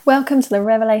Welcome to the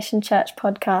Revelation Church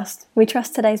podcast. We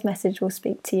trust today's message will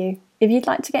speak to you. If you'd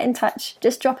like to get in touch,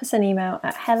 just drop us an email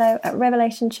at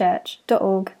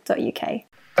hello@revelationchurch.org.uk.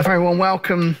 A very warm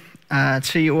welcome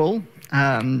to you all,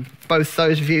 both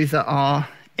those of you that are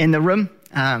in the room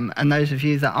and those of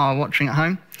you that are watching at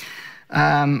home.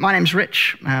 My name's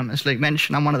Rich. As Luke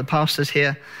mentioned, I'm one of the pastors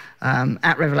here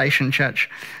at Revelation Church.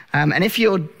 And if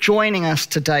you're joining us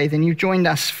today, then you've joined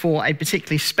us for a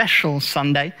particularly special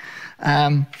Sunday.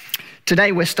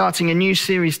 Today we're starting a new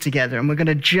series together, and we're going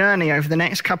to journey over the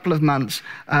next couple of months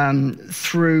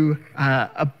through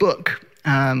a book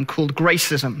called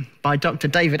Gracism by Dr.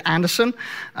 David Anderson.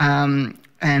 And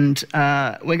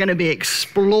we're going to be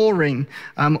exploring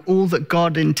all that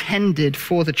God intended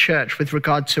for the church with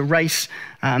regard to race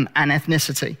and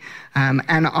ethnicity.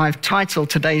 And I've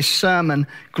titled today's sermon,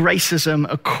 Gracism,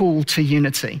 a Call to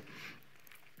Unity.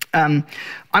 I'm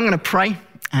going to pray.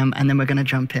 And then we're going to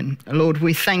jump in. Lord,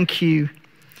 we thank you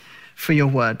for your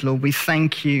word. Lord, we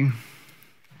thank you,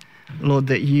 Lord,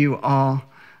 that you are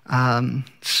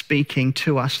speaking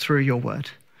to us through your word.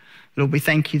 Lord, we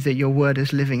thank you that your word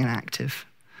is living and active.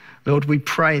 Lord, we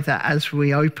pray that as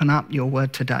we open up your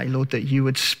word today, Lord, that you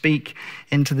would speak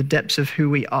into the depths of who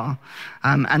we are.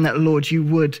 And that, Lord, you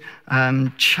would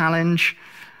challenge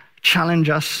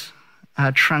us,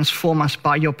 transform us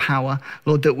by your power,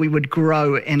 Lord, that we would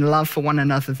grow in love for one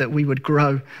another, that we would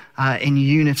grow in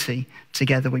unity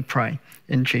together, we pray,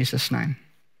 in Jesus' name.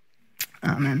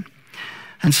 Amen.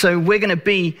 And so we're going to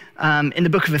be in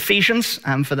the book of Ephesians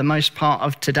for the most part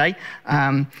of today.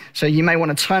 So you may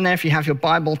want to turn there if you have your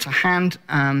Bible to hand.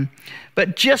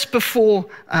 But just before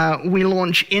we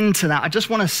launch into that, I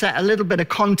just want to set a little bit of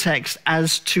context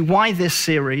as to why this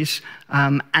series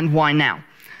and why now.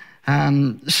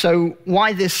 So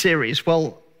why this series?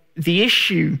 Well, the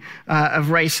issue of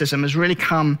racism has really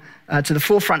come to the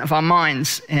forefront of our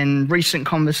minds in recent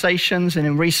conversations and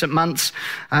in recent months.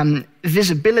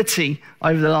 Visibility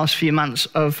over the last few months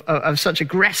of such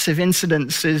aggressive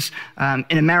incidences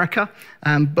in America,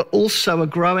 but also a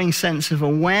growing sense of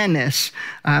awareness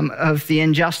of the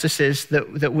injustices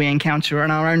that we encounter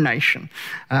in our own nation.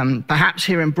 Perhaps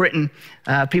here in Britain,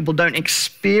 people don't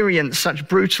experience such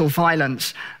brutal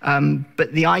violence,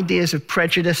 but the ideas of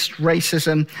prejudice,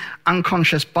 racism,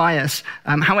 unconscious bias,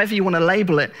 however you want to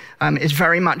label it, is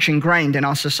very much ingrained in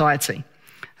our society.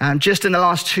 Just in the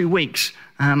last 2 weeks,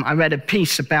 I read a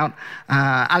piece about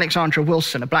Alexandra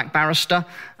Wilson, a black barrister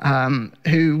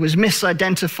who was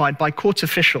misidentified by court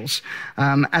officials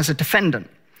as a defendant.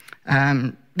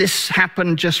 This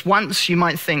happened just once. You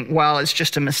might think, well, it's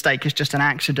just a mistake, it's just an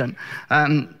accident.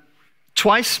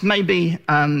 Twice, maybe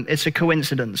it's a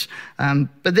coincidence.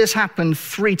 But this happened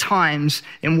 3 times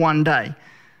in one day.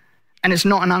 And it's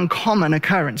not an uncommon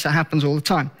occurrence. It happens all the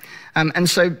time. And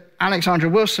so Alexandra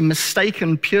Wilson,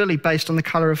 mistaken purely based on the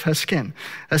color of her skin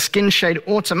shade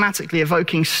automatically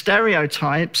evoking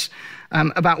stereotypes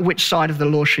about which side of the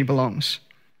law she belongs.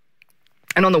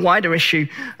 And on the wider issue,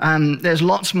 there's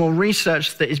lots more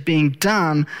research that is being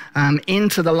done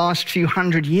into the last few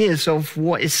hundred years of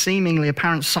what is seemingly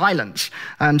apparent silence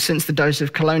since the days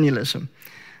of colonialism.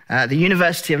 The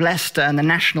University of Leicester and the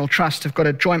National Trust have got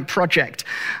a joint project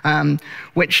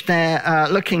which they're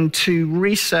looking to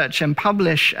research and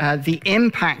publish the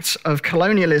impacts of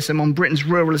colonialism on Britain's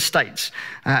rural estates,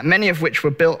 many of which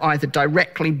were built either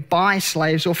directly by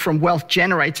slaves or from wealth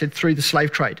generated through the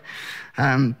slave trade.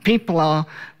 People are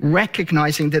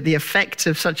recognizing that the effects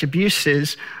of such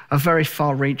abuses are very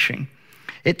far-reaching.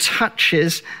 It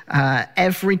touches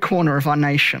every corner of our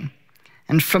nation.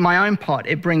 And for my own part,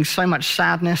 it brings so much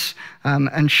sadness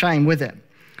and shame with it.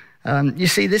 You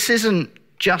see, this isn't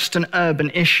just an urban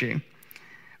issue.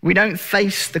 We don't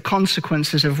face the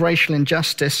consequences of racial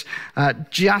injustice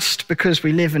just because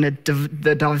we live in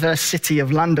the diverse city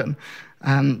of London.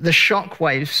 The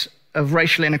shockwaves of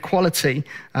racial inequality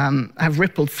have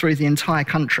rippled through the entire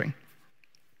country.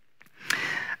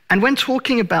 And when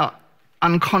talking about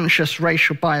unconscious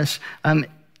racial bias,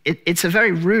 it's a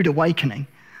very rude awakening.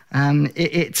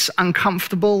 It's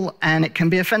uncomfortable and it can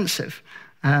be offensive.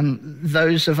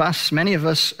 Those of us, many of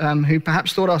us, who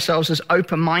perhaps thought ourselves as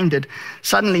open-minded,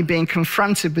 suddenly being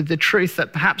confronted with the truth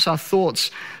that perhaps our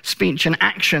thoughts, speech, and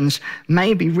actions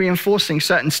may be reinforcing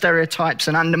certain stereotypes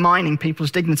and undermining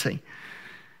people's dignity.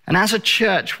 And as a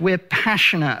church, we're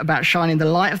passionate about shining the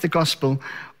light of the gospel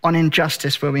on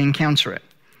injustice where we encounter it.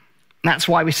 That's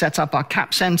why we set up our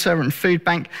CAP Center and Food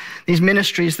Bank, these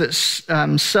ministries that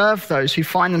serve those who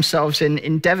find themselves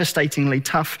in devastatingly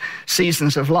tough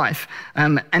seasons of life.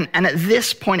 And at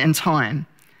this point in time,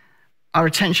 Our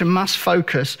attention must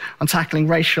focus on tackling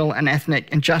racial and ethnic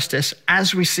injustice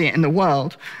as we see it in the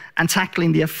world, and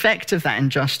tackling the effect of that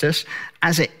injustice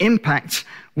as it impacts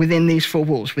within these four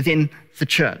walls, within the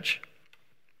church.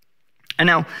 And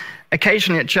now,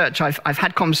 occasionally at church, I've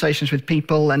had conversations with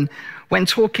people, and when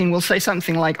talking, we'll say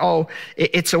something like, oh,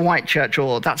 it's a white church,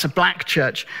 or that's a black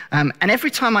church. And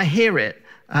every time I hear it,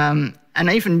 and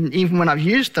even when I've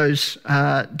used those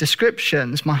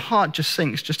descriptions, my heart just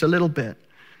sinks just a little bit.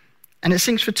 And it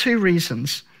sinks for two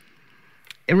reasons.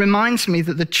 It reminds me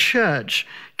that the church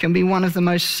can be one of the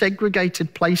most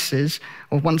segregated places,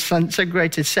 or one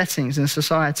segregated settings in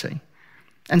society.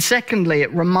 And secondly,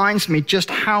 it reminds me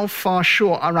just how far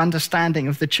short our understanding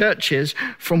of the church is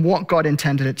from what God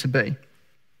intended it to be.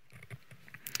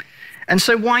 And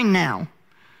so why now?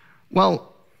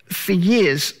 Well, for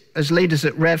years, as leaders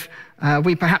at Rev,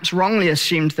 we perhaps wrongly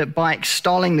assumed that by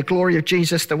extolling the glory of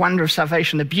Jesus, the wonder of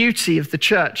salvation, the beauty of the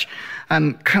church,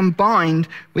 combined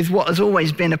with what has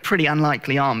always been a pretty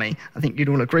unlikely army, I think you'd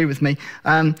all agree with me,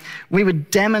 we would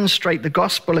demonstrate the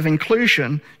gospel of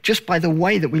inclusion just by the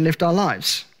way that we lived our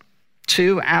lives.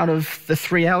 2 out of the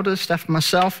 3 elders, Steph and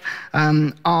myself,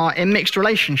 are in mixed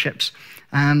relationships.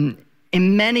 In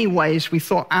many ways, we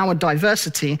thought our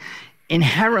diversity,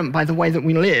 inherent by the way that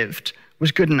we lived,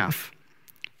 was good enough.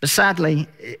 But sadly,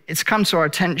 it's come to our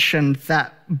attention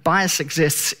that bias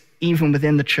exists even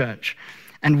within the church.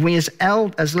 And we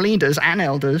as leaders and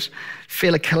elders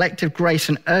feel a collective grace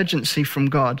and urgency from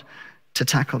God to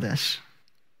tackle this.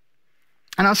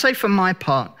 And I'll say for my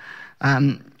part,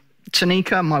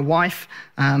 Tanika, my wife,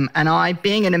 and I,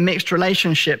 being in a mixed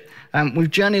relationship,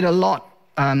 we've journeyed a lot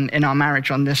in our marriage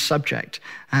on this subject.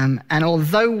 And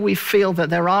although we feel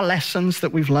that there are lessons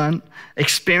that we've learned,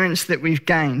 experience that we've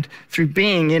gained through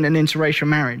being in an interracial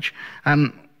marriage,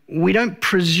 we don't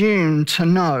presume to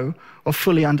know or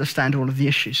fully understand all of the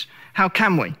issues. How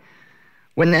can we?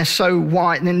 When they're so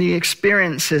wide and the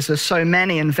experiences are so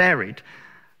many and varied.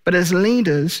 But as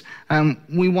leaders,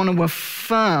 we want to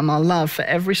affirm our love for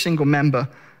every single member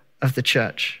of the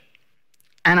church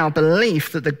and our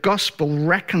belief that the gospel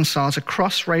reconciles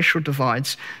across racial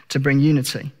divides to bring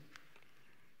unity.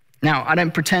 Now, I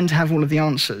don't pretend to have all of the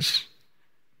answers,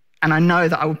 and I know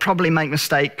that I will probably make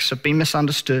mistakes or be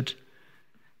misunderstood,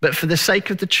 but for the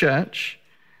sake of the church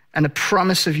and the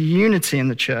promise of unity in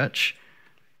the church,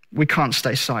 we can't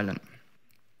stay silent.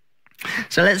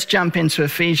 So let's jump into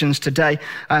Ephesians today.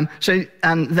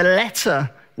 The letter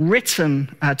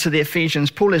written to the Ephesians,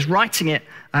 Paul is writing it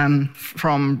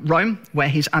from Rome, where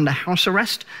he's under house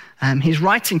arrest. He's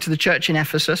writing to the church in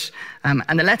Ephesus,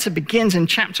 and the letter begins in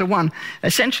chapter 1,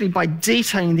 essentially by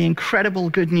detailing the incredible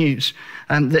good news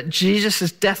that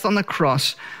Jesus' death on the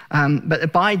cross,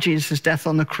 but by Jesus' death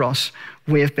on the cross,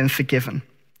 we have been forgiven.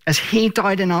 As he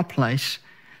died in our place,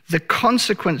 the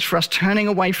consequence for us turning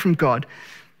away from God,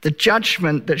 the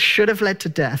judgment that should have led to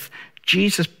death,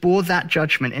 Jesus bore that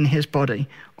judgment in his body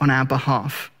on our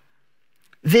behalf.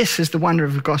 This is the wonder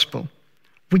of the gospel.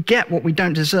 We get what we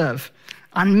don't deserve.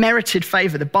 Unmerited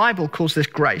favor. The Bible calls this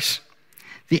grace.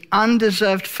 The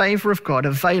undeserved favor of God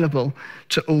available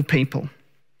to all people.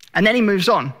 And then he moves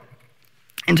on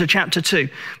into chapter 2.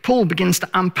 Paul begins to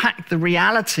unpack the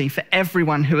reality for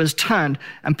everyone who has turned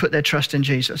and put their trust in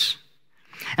Jesus.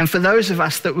 And for those of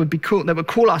us that would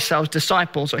call ourselves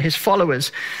disciples or his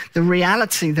followers, the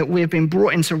reality that we have been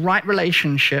brought into right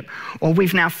relationship, or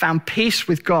we've now found peace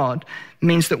with God,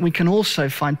 means that we can also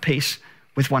find peace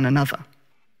with one another.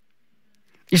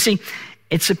 You see,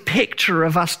 it's a picture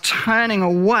of us turning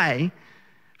away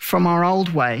from our old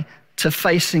way to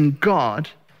facing God.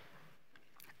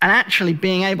 And actually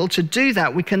being able to do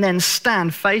that, we can then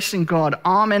stand facing God,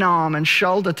 arm in arm and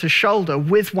shoulder to shoulder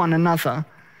with one another,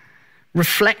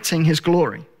 reflecting his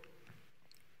glory.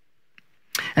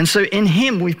 And so in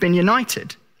him, we've been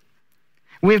united.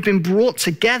 We've been brought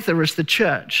together as the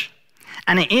church.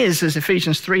 And it is, as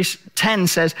Ephesians 3:10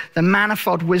 says, the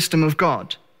manifold wisdom of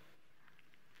God.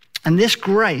 And this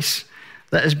grace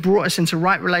that has brought us into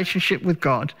right relationship with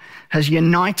God has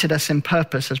united us in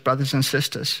purpose as brothers and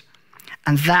sisters.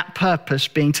 And that purpose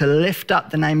being to lift up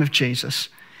the name of Jesus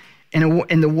in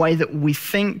the way that we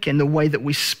think, in the way that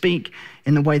we speak,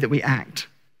 in the way that we act.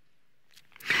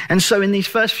 And so in these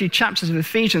first few chapters of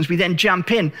Ephesians, we then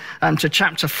jump in to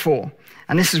chapter 4.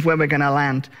 And this is where we're going to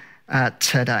land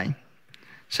today.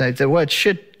 So the words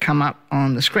should come up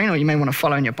on the screen, or you may want to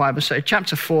follow in your Bible. So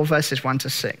chapter 4, verses 1 to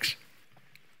 6.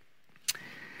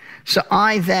 So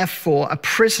I, therefore, a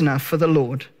prisoner for the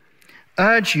Lord,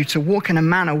 urge you to walk in a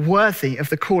manner worthy of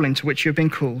the calling to which you have been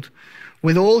called,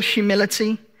 with all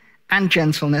humility and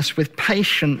gentleness, with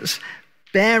patience,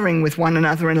 bearing with one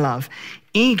another in love,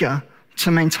 eager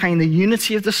to maintain the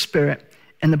unity of the Spirit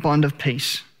in the bond of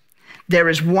peace. There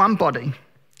is one body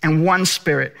and one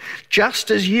Spirit,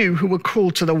 just as you who were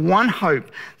called to the one hope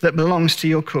that belongs to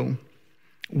your call.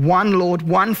 One Lord,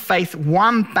 one faith,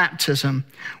 one baptism,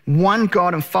 one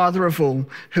God and Father of all,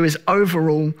 who is over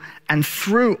all and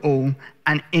through all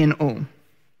and in all.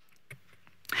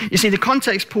 You see, the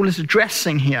context Paul is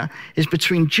addressing here is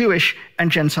between Jewish and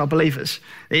Gentile believers.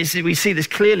 We see this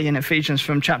clearly in Ephesians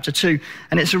from chapter 2,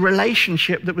 and it's a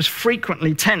relationship that was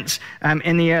frequently tense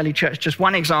in the early church. Just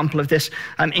one example of this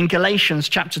in Galatians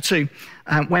chapter 2,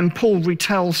 when Paul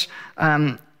retells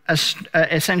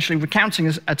essentially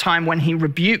recounting a time when he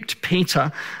rebuked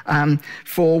Peter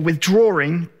for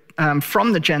withdrawing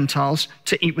from the Gentiles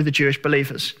to eat with the Jewish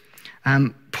believers.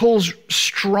 Paul's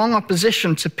strong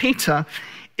opposition to Peter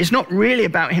is not really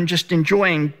about him just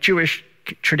enjoying Jewish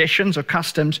traditions or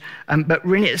customs, but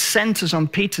really it centers on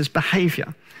Peter's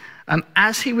behavior.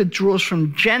 As he withdraws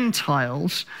from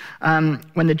Gentiles,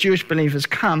 when the Jewish believers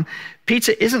come,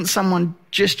 Peter isn't someone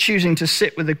just choosing to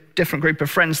sit with a different group of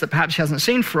friends that perhaps he hasn't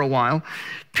seen for a while.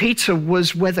 Peter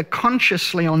was, whether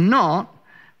consciously or not,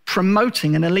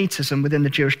 promoting an elitism within the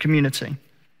Jewish community,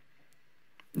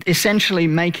 essentially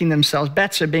making themselves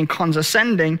better, being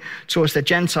condescending towards their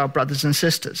Gentile brothers and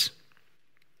sisters.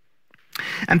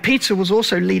 And Peter was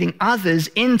also leading others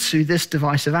into this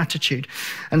divisive attitude.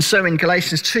 And so in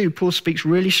Galatians 2, Paul speaks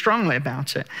really strongly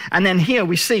about it. And then here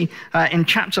we see in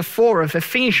chapter 4 of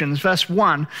Ephesians, verse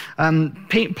 1,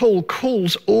 Paul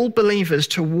calls all believers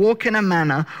to walk in a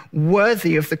manner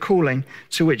worthy of the calling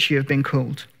to which you have been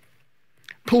called.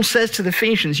 Paul says to the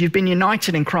Ephesians, you've been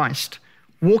united in Christ.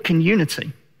 Walk in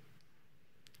unity.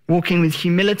 Walking with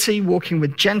humility, walking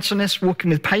with gentleness, walking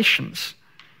with patience.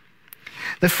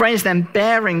 The phrase then,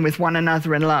 bearing with one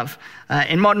another in love.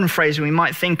 In modern phrasing, we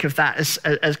might think of that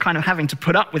as kind of having to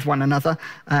put up with one another.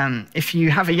 If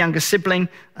you have a younger sibling,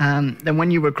 then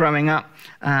when you were growing up,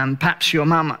 perhaps your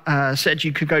mum said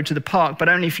you could go to the park, but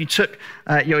only if you took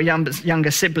your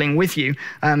younger sibling with you.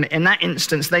 In that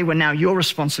instance, they were now your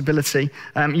responsibility.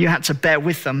 You had to bear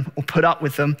with them or put up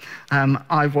with them.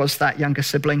 I was that younger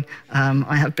sibling.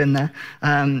 I have been there.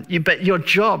 But your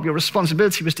job, your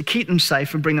responsibility was to keep them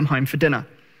safe and bring them home for dinner.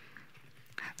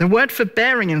 The word for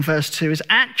bearing in verse 2 is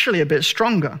actually a bit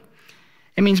stronger.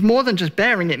 It means more than just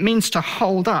bearing, it means to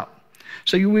hold up.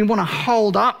 So we want to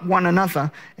hold up one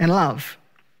another in love.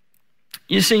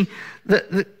 You see,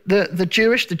 the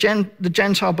Jewish, the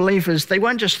Gentile believers, they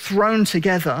weren't just thrown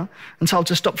together and told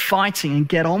to stop fighting and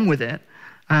get on with it.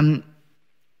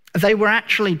 They were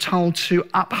actually told to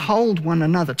uphold one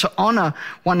another, to honor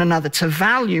one another, to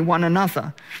value one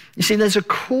another. You see, there's a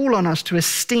call on us to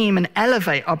esteem and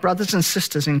elevate our brothers and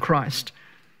sisters in Christ.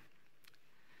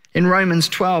 In Romans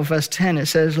 12, verse 10, it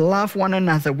says, love one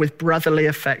another with brotherly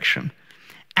affection.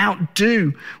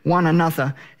 Outdo one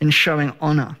another in showing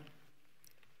honor.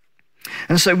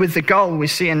 And so with the goal, we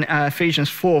see in Ephesians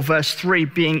 4, verse 3,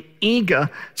 being eager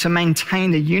to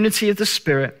maintain the unity of the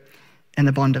Spirit in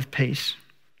the bond of peace.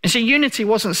 You see, unity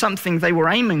wasn't something they were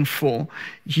aiming for.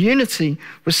 Unity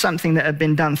was something that had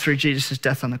been done through Jesus'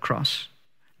 death on the cross.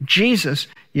 Jesus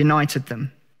united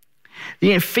them.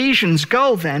 The Ephesians'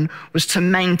 goal then was to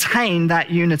maintain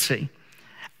that unity.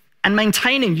 And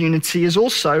maintaining unity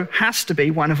has to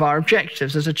be one of our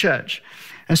objectives as a church.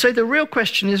 And so the real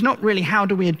question is not really how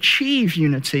do we achieve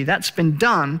unity? That's been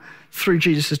done through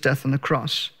Jesus' death on the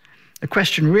cross. The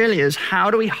question really is,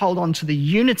 how do we hold on to the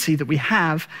unity that we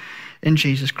have in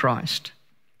Jesus Christ?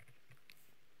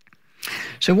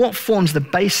 So what forms the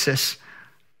basis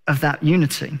of that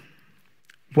unity?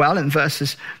 Well, in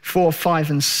verses 4, 5,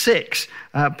 and 6,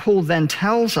 Paul then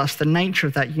tells us the nature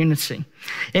of that unity.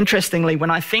 Interestingly,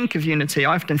 when I think of unity,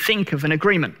 I often think of an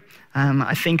agreement.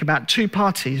 I think about two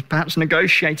parties perhaps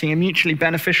negotiating a mutually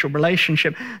beneficial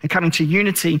relationship and coming to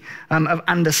unity of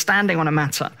understanding on a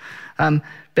matter.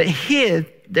 But here,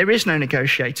 there is no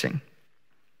negotiating.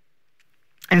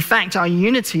 In fact, our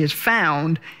unity is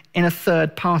found in a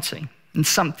third party, in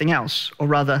something else, or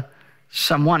rather,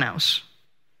 someone else.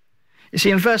 You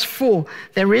see, in verse 4,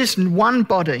 there is one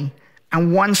body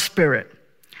and one Spirit,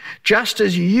 just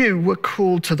as you were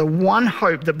called to the one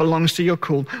hope that belongs to your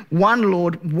call, one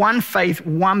Lord, one faith,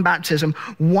 one baptism,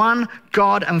 one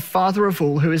God and Father of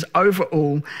all, who is over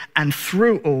all and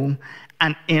through all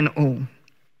and in all.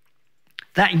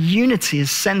 That unity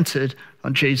is centered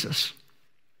on Jesus.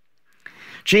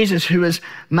 Jesus, who has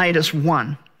made us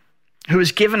one, who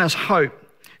has given us hope,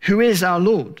 who is our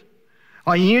Lord.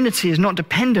 Our unity is not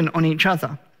dependent on each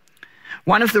other.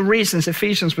 One of the reasons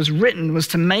Ephesians was written was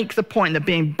to make the point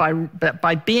that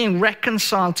by being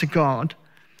reconciled to God,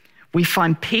 we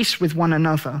find peace with one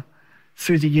another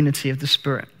through the unity of the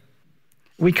Spirit.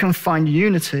 We can find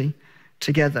unity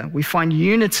together. We find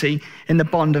unity in the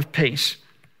bond of peace.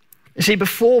 You see,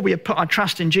 before we had put our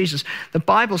trust in Jesus, the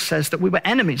Bible says that we were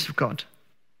enemies of God.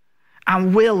 Our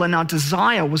will and our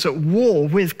desire was at war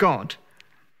with God.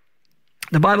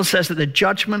 The Bible says that the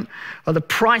judgment or the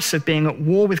price of being at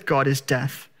war with God is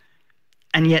death.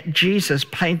 And yet Jesus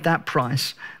paid that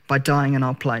price by dying in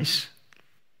our place.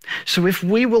 So if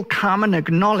we will come and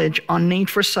acknowledge our need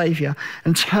for a Savior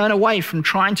and turn away from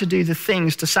trying to do the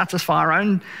things to satisfy our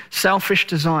own selfish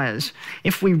desires,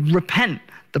 if we repent,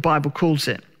 the Bible calls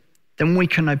it, then we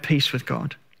can know peace with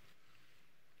God.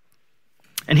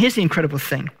 And here's the incredible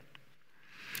thing.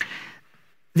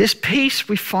 This peace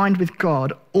we find with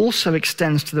God also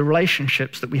extends to the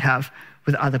relationships that we have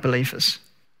with other believers.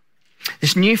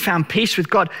 This newfound peace with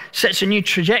God sets a new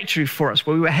trajectory for us.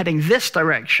 Where we were heading this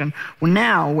direction, well,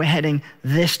 now we're heading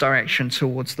this direction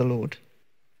towards the Lord.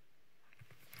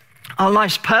 Our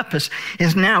life's purpose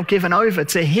is now given over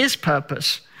to his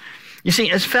purpose. You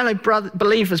see, as fellow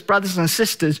believers, brothers and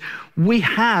sisters, we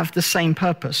have the same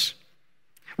purpose.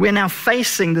 We're now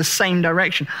facing the same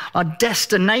direction. Our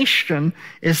destination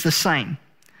is the same.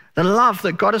 The love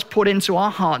that God has put into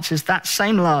our hearts is that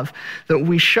same love that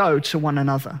we show to one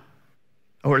another,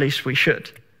 or at least we should.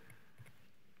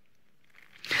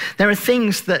 There are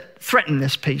things that threaten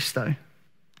this peace, though,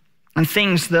 and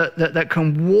things that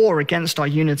can war against our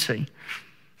unity,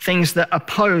 things that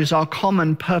oppose our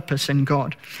common purpose in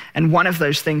God. And one of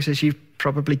those things, as you've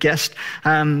probably guessed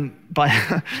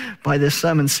by this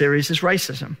sermon series, is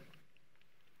racism.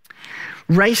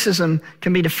 Racism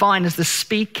can be defined as the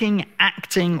speaking,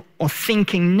 acting, or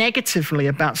thinking negatively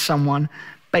about someone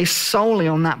based solely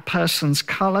on that person's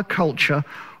color, culture,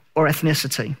 or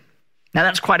ethnicity. Now,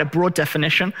 that's quite a broad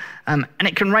definition, and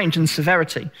it can range in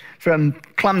severity, from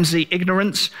clumsy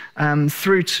ignorance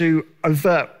through to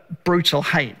overt, brutal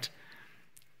hate.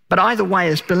 But either way,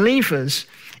 as believers,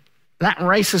 that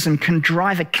racism can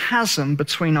drive a chasm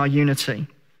between our unity.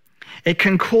 It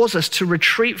can cause us to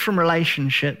retreat from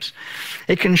relationships.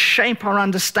 It can shape our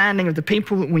understanding of the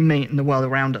people that we meet in the world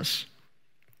around us.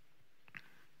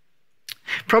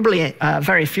 Probably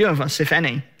very few of us, if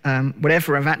any, would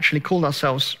ever have actually called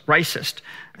ourselves racist.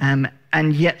 And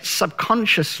yet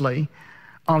subconsciously,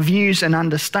 our views and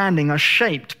understanding are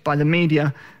shaped by the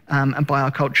media and by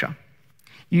our culture.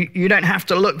 You don't have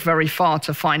to look very far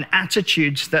to find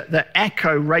attitudes that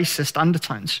echo racist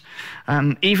undertones.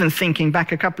 Even thinking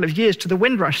back a couple of years to the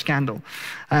Windrush scandal,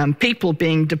 people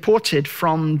being deported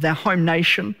from their home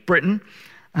nation, Britain,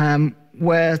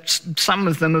 where some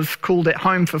of them have called it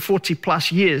home for 40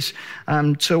 plus years,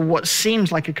 to what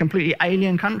seems like a completely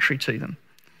alien country to them.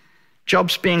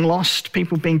 Jobs being lost,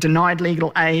 people being denied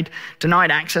legal aid,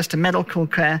 denied access to medical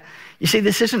care. You see,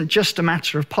 this isn't just a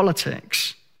matter of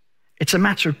politics. It's a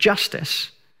matter of justice,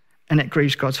 and it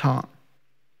grieves God's heart.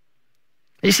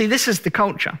 You see, this is the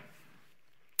culture.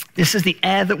 This is the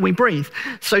air that we breathe.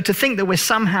 So to think that we're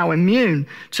somehow immune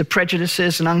to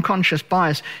prejudices and unconscious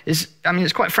bias is,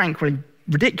 it's quite frankly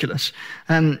ridiculous.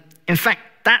 In fact,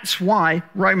 that's why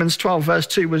Romans 12 verse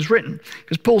 2 was written.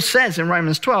 Because Paul says in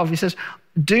Romans 12, he says,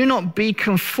 "Do not be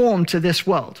conformed to this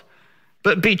world,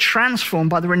 but be transformed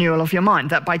by the renewal of your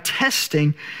mind, that by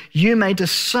testing you may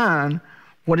discern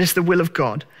what is the will of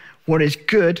God, what is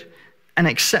good and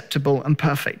acceptable and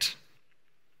perfect."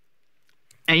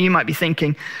 And you might be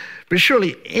thinking, but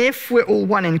surely if we're all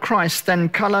one in Christ, then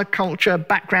color, culture,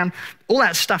 background, all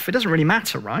that stuff, it doesn't really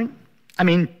matter, right?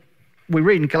 We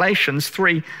read in Galatians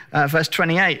 3, verse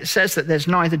 28, it says that there's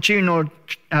neither Jew nor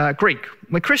Greek.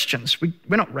 We're Christians.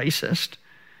 We're not racist.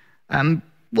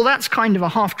 Well, that's kind of a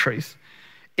half-truth.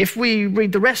 If we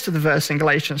read the rest of the verse in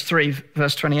Galatians 3,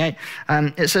 verse 28,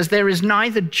 it says, "There is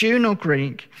neither Jew nor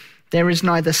Greek, there is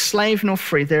neither slave nor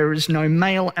free, there is no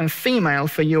male and female,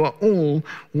 for you are all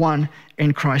one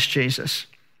in Christ Jesus."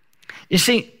 You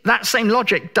see, that same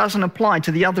logic doesn't apply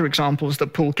to the other examples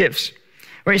that Paul gives,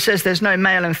 where he says there's no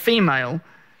male and female,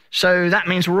 so that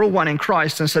means we're all one in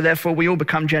Christ, and so therefore we all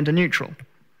become gender neutral.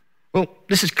 Well,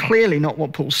 this is clearly not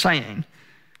what Paul's saying.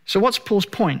 So what's Paul's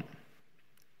point?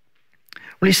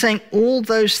 Well, he's saying all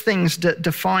those things that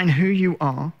define who you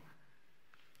are,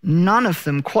 none of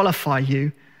them qualify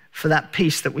you for that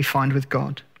peace that we find with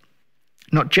God.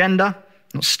 Not gender,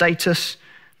 not status,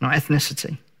 not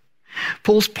ethnicity.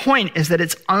 Paul's point is that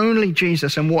it's only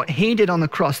Jesus and what he did on the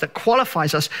cross that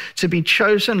qualifies us to be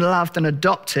chosen, loved, and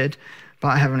adopted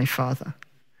by our Heavenly Father.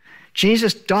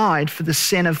 Jesus died for the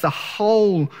sin of the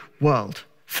whole world,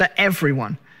 for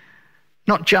everyone,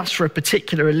 not just for a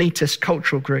particular elitist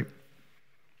cultural group.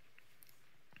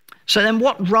 So then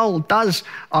what role does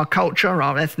our culture,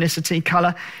 our ethnicity,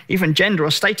 color, even gender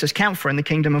or status count for in the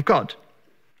kingdom of God?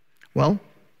 Well,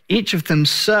 each of them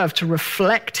serve to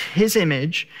reflect his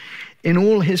image in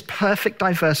all his perfect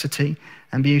diversity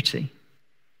and beauty.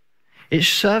 It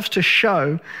serves to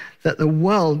show that the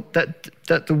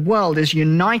world is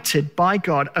united by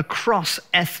God across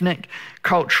ethnic,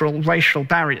 cultural, racial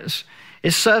barriers.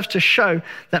 It serves to show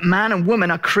that man and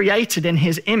woman are created in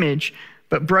his image,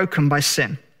 but broken by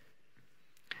sin.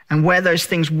 And where those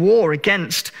things war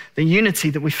against the unity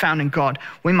that we found in God,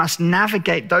 we must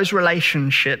navigate those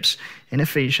relationships in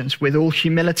Ephesians with all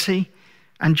humility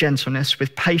and gentleness,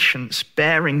 with patience,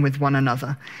 bearing with one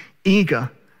another, eager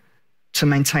to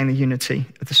maintain the unity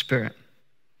of the Spirit.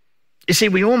 You see,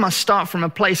 we all must start from a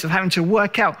place of having to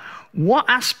work out what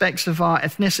aspects of our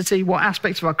ethnicity, what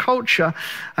aspects of our culture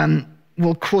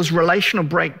will cause relational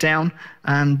breakdown,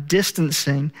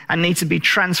 distancing, and need to be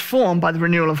transformed by the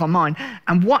renewal of our mind,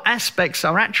 and what aspects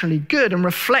are actually good and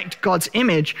reflect God's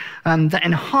image that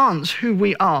enhance who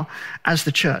we are as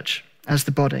the church, as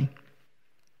the body.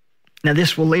 Now,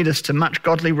 this will lead us to much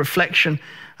godly reflection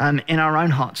in our own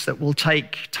hearts that will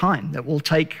take time, that will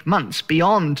take months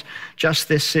beyond just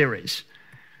this series.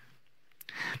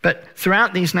 But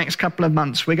throughout these next couple of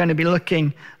months, we're going to be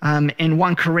looking in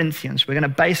 1 Corinthians. We're going to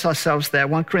base ourselves there,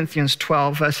 1 Corinthians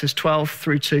 12, verses 12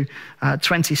 through to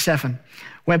 27,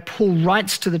 where Paul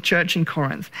writes to the church in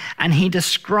Corinth, and he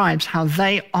describes how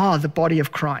they are the body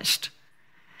of Christ.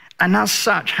 And as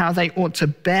such, how they ought to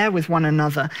bear with one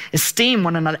another, esteem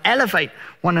one another, elevate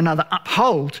one another,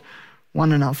 uphold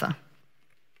one another.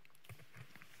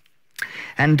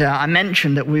 And I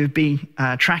mentioned that we would be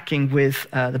tracking with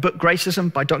the book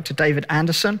Gracism by Dr. David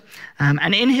Anderson.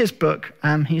 And in his book,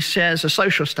 he shares a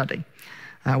social study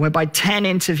whereby 10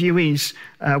 interviewees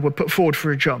were put forward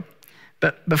for a job.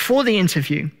 But before the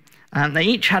interview, they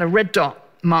each had a red dot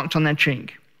marked on their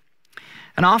cheek.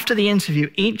 And after the interview,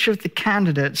 each of the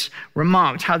candidates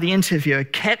remarked how the interviewer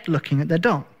kept looking at their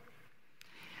dot.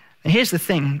 And here's the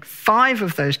thing, 5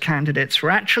 of those candidates were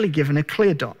actually given a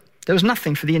clear dot. There was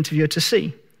nothing for the interviewer to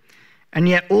see. And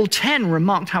yet all 10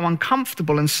 remarked how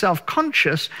uncomfortable and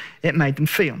self-conscious it made them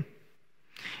feel.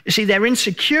 You see, their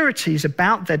insecurities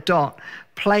about their dot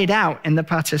played out in the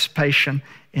participation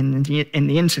in the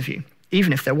interview,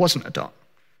 even if there wasn't a dot.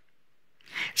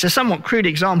 It's a somewhat crude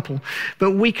example,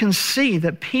 but we can see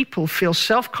that people feel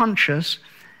self-conscious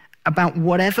about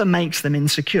whatever makes them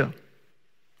insecure.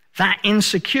 That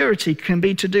insecurity can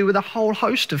be to do with a whole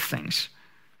host of things.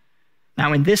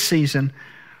 Now, in this season,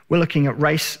 we're looking at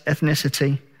race,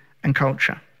 ethnicity, and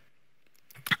culture.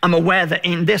 I'm aware that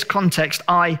in this context,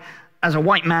 I, as a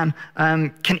white man,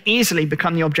 can easily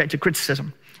become the object of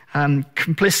criticism,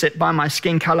 complicit by my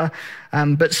skin color.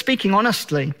 But speaking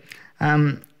honestly,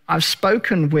 I've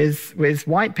spoken with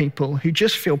white people who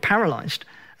just feel paralyzed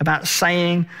about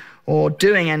saying or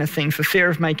doing anything for fear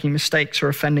of making mistakes or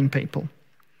offending people.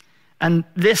 And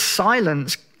this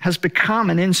silence has become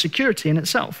an insecurity in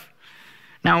itself.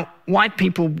 Now, white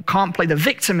people can't play the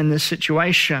victim in this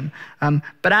situation,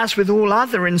 but as with all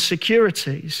other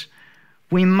insecurities,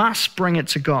 we must bring it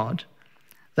to God,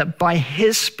 that by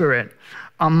his Spirit,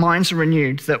 our minds are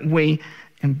renewed, that we,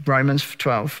 in Romans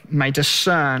 12, may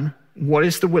discern what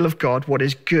is the will of God, what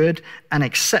is good and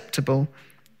acceptable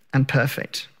and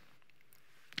perfect.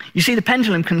 You see, the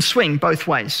pendulum can swing both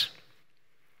ways.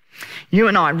 You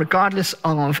and I, regardless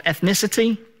of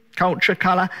ethnicity, culture,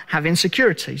 color, have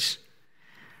insecurities.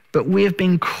 But we have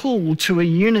been called to a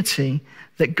unity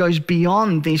that goes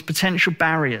beyond these potential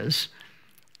barriers.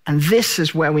 And this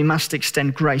is where we must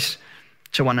extend grace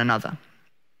to one another.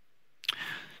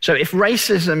 So if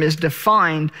racism is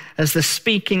defined as the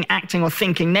speaking, acting, or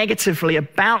thinking negatively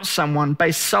about someone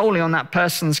based solely on that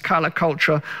person's color,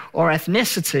 culture, or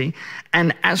ethnicity,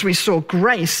 and as we saw,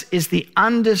 grace is the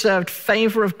undeserved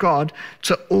favor of God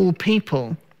to all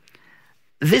people,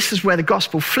 this is where the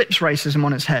gospel flips racism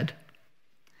on its head.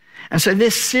 And so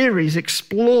this series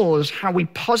explores how we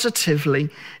positively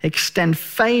extend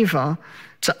favor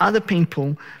to other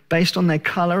people based on their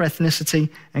color, ethnicity,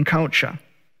 and culture.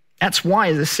 That's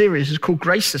why the series is called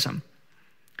Gracism.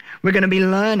 We're going to be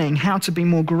learning how to be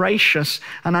more gracious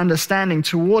and understanding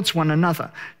towards one another,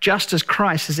 just as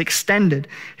Christ has extended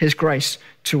his grace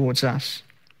towards us.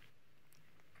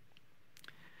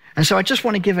 And so I just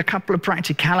want to give a couple of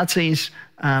practicalities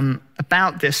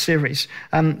about this series.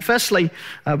 Firstly,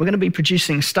 we're going to be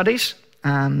producing studies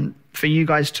for you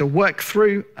guys to work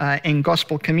through in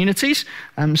gospel communities.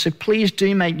 So please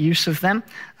do make use of them.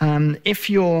 If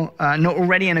you're not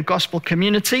already in a gospel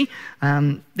community,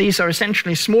 these are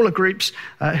essentially smaller groups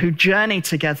who journey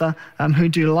together, who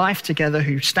do life together,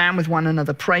 who stand with one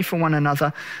another, pray for one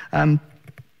another.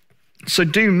 So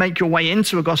do make your way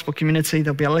into a gospel community.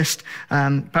 There'll be a list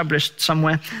published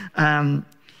somewhere. And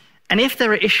if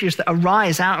there are issues that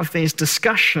arise out of these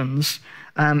discussions,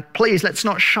 please, let's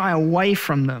not shy away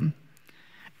from them.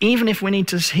 Even if we need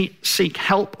to seek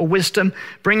help or wisdom,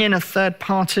 bring in a third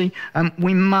party,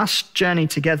 we must journey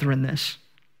together in this.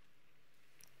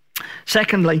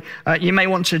 Secondly, you may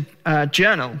want to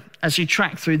journal as you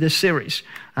track through this series.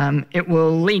 It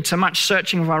will lead to much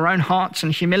searching of our own hearts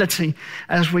and humility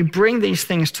as we bring these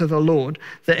things to the Lord,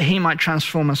 that he might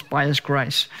transform us by his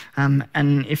grace.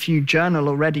 And if you journal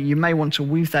already, you may want to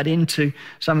weave that into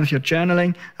some of your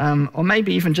journaling, or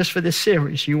maybe even just for this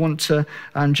series, you want to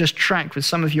just track with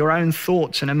some of your own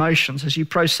thoughts and emotions as you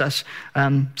process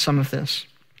some of this.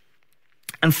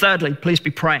 And thirdly, please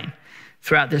be praying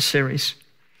throughout this series.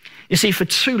 You see, for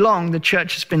too long, the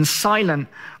church has been silent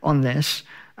on this,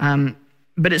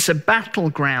 but it's a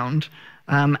battleground,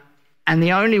 and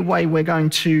the only way we're going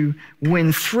to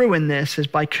win through in this is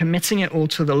by committing it all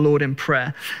to the Lord in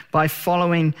prayer, by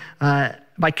committing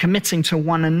to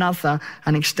one another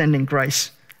and extending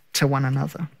grace to one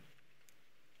another.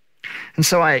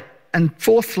 And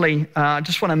fourthly, I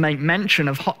just want to make mention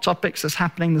of Hot Topics that's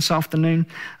happening this afternoon.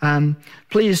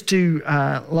 Please do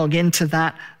log into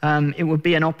that. It would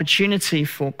be an opportunity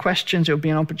for questions. It would be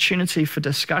an opportunity for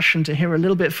discussion, to hear a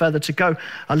little bit further, to go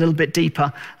a little bit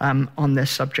deeper on this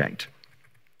subject.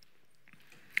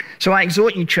 So I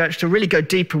exhort you, church, to really go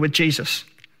deeper with Jesus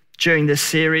during this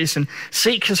series and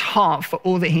seek his heart for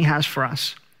all that he has for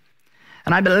us.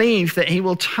 And I believe that he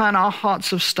will turn our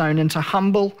hearts of stone into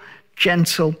humble,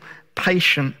 gentle,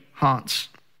 patient hearts.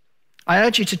 I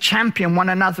urge you to champion one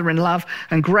another in love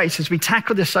and grace as we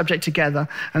tackle this subject together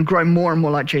and grow more and more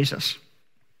like Jesus.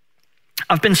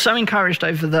 I've been so encouraged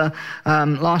over the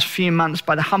last few months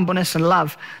by the humbleness and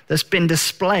love that's been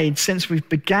displayed since we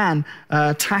began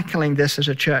tackling this as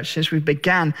a church, since we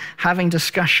began having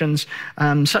discussions,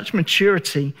 such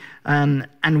maturity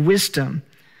and wisdom.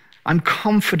 I'm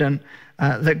confident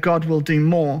that God will do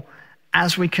more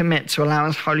as we commit to allow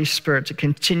his Holy Spirit to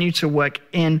continue to work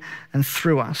in and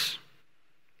through us.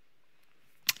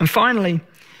 And finally,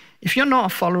 if you're not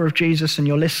a follower of Jesus and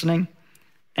you're listening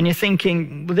and you're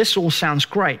thinking, well, this all sounds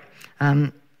great,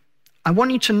 I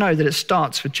want you to know that it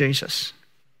starts with Jesus.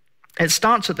 It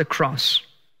starts at the cross.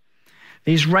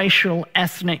 These racial,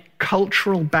 ethnic,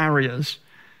 cultural barriers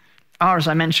are, as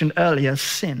I mentioned earlier,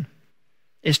 sin.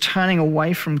 It's turning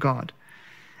away from God.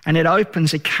 And it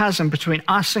opens a chasm between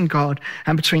us and God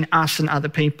and between us and other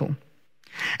people.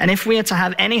 And if we are to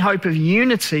have any hope of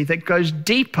unity that goes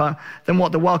deeper than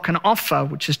what the world can offer,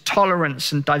 which is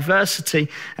tolerance and diversity,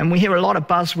 and we hear a lot of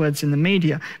buzzwords in the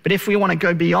media, but if we want to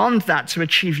go beyond that to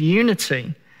achieve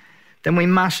unity, then we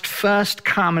must first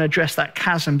come and address that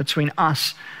chasm between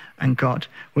us and God.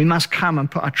 We must come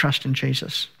and put our trust in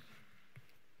Jesus.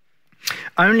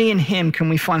 Only in him can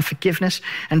we find forgiveness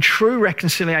and true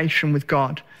reconciliation with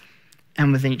God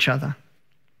and with each other.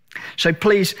 So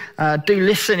please do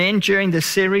listen in during this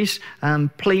series.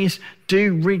 Please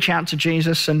do reach out to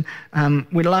Jesus, and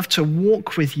we'd love to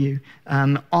walk with you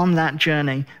on that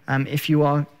journey if you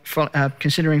are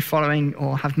considering following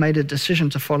or have made a decision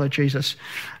to follow Jesus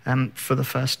for the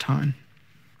first time.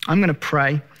 I'm going to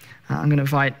pray. I'm going to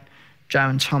invite Joe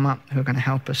and Tom up, who are going to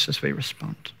help us as we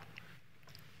respond.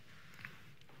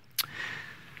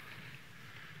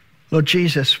 Lord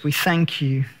Jesus, we thank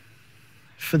you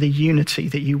for the unity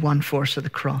that you won for us at the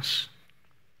cross.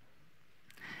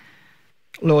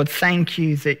 Lord, thank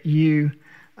you that you,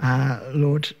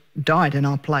 Lord, died in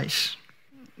our place.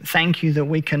 Thank you that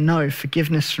we can know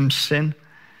forgiveness from sin.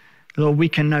 Lord, we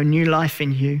can know new life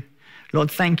in you.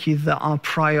 Lord, thank you that our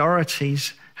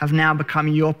priorities have now become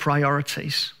your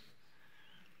priorities.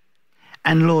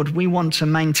 And Lord, we want to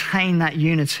maintain that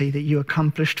unity that you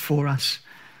accomplished for us.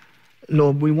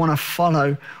 Lord, we want to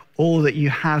follow all that you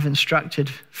have instructed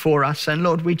for us. And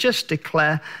Lord, we just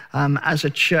declare as a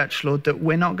church, Lord, that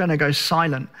we're not going to go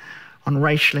silent on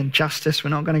racial injustice.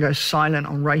 We're not going to go silent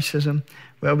on racism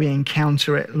where we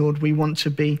encounter it. Lord, we want to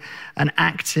be an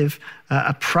active,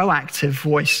 a proactive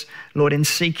voice, Lord, in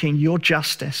seeking your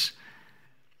justice.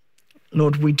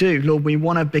 Lord, we do. Lord, we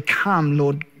want to become,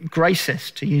 Lord,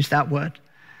 gracist, to use that word.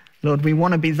 Lord, we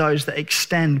want to be those that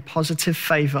extend positive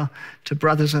favor to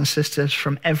brothers and sisters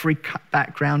from every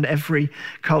background, every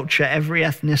culture, every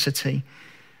ethnicity.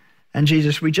 And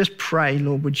Jesus, we just pray,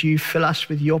 Lord, would you fill us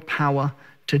with your power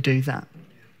to do that?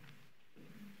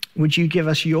 Would you give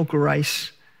us your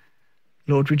grace?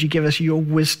 Lord, would you give us your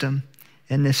wisdom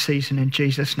in this season in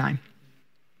Jesus' name?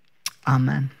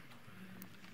 Amen.